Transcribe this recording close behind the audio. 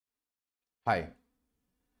Hi,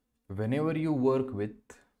 whenever you work with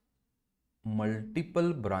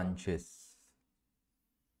multiple branches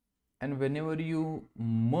and whenever you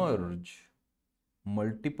merge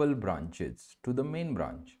multiple branches to the main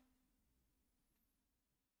branch,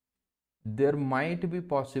 there might be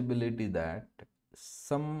possibility that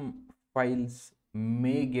some files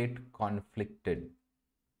may get conflicted.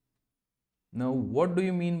 Now, what do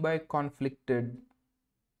you mean by conflicted?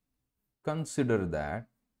 Consider that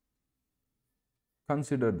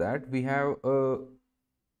we have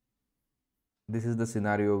this is the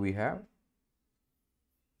scenario we have.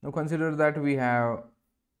 Now consider that we have,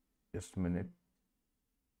 just a minute,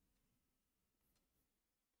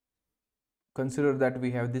 consider that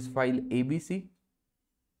we have this file ABC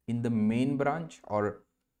in the main branch, or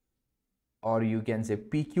you can say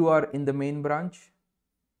PQR in the main branch,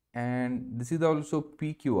 and this is also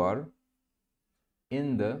PQR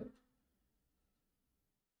in the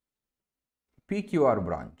PQR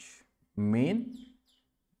branch, main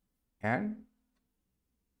and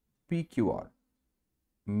PQR,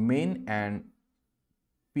 main and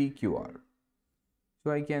PQR.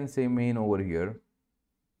 So I can say main over here,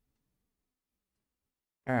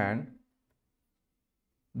 and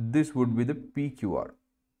this would be the PQR,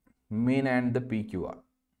 main and the PQR,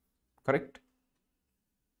 correct?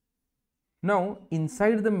 Now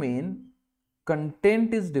inside the main,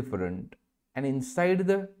 content is different, and inside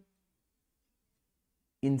the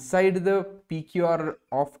PQR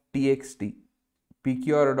of txt,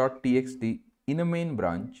 PQR.txt in a main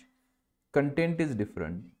branch, content is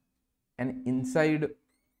different, and inside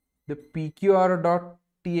the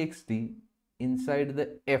PQR.txt inside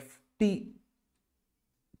the FT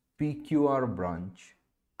PQR branch,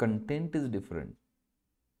 content is different.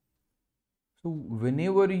 So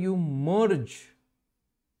whenever you merge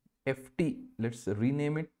FT, let's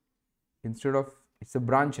rename it, instead of, it's a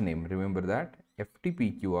branch name, remember that, FT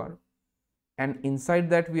PQR, and inside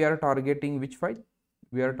that we are targeting which file?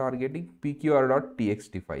 We are targeting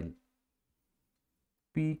PQR.txt file,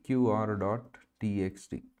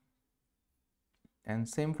 PQR.txt, and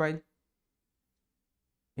same file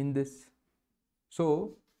in this.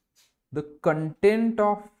 So the content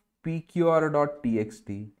of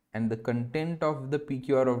PQR.txt and the content of the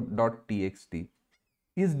PQR.txt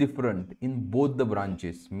is different in both the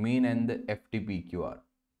branches, main and the FTPQR.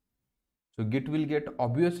 So Git will get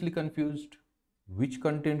obviously confused. Which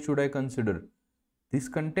content should I consider? This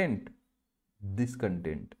content, this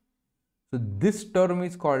content. So this term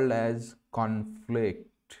is called as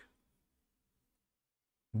conflict.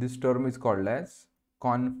 This term is called as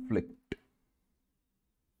conflict.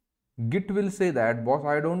 Git will say that, boss,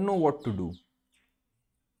 I don't know what to do.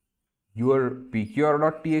 Your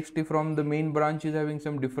PQR.txt from the main branch is having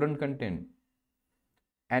some different content,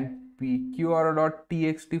 and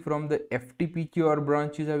PQR.txt from the FTPQR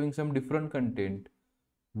branch is having some different content.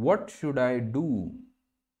 What should I do?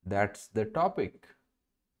 That's the topic.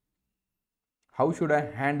 How should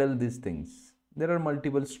I handle these things? There are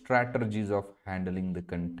multiple strategies of handling the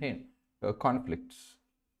content conflicts,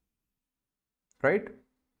 right?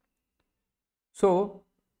 So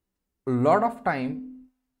lot of time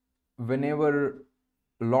whenever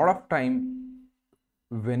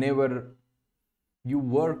you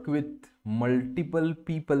work with multiple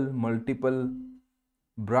people, multiple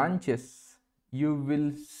branches, you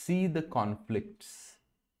will see the conflicts,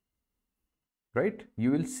 right?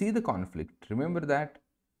 You will see the conflict. Remember that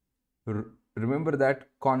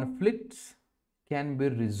conflicts can be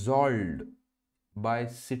resolved by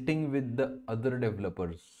sitting with the other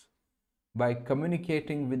developers, by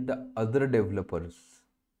communicating with the other developers.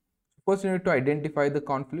 First, you need to identify the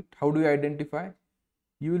conflict. How do you identify?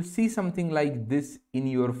 You will see something like this in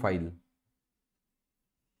your file.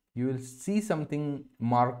 You will see something,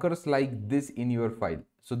 markers like this in your file.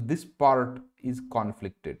 So this part is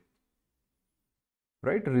conflicted,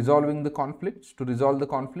 right? Resolving the conflicts. To resolve the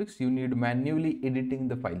conflicts, you need manually editing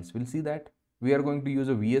the files. We'll see that. We are going to use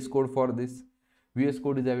a VS Code for this. VS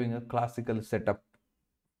Code is having a classical setup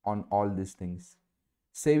on all these things.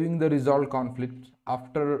 Saving the resolved conflict.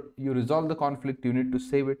 After you resolve the conflict, you need to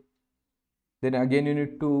save it. Then again you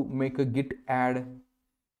need to make a git add,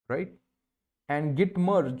 right? And git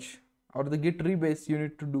merge or the git rebase you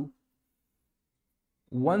need to do.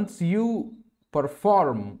 Once you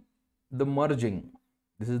perform the merging,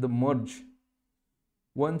 this is the merge.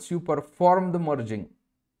 Once you perform the merging,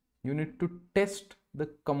 you need to test the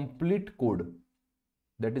complete code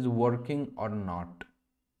that is working or not,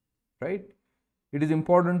 right? It is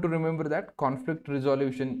important to remember that conflict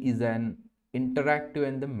resolution is an interactive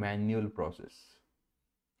and the manual process.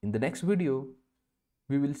 In the next video,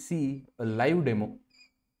 we will see a live demo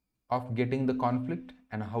of getting the conflict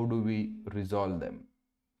and how do we resolve them.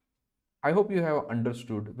 I hope you have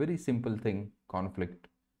understood very simple thing, conflict.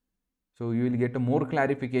 So you will get a more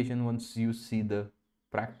clarification once you see the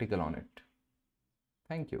practical on it.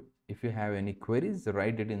 Thank you. If you have any queries,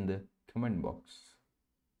 write it in the comment box.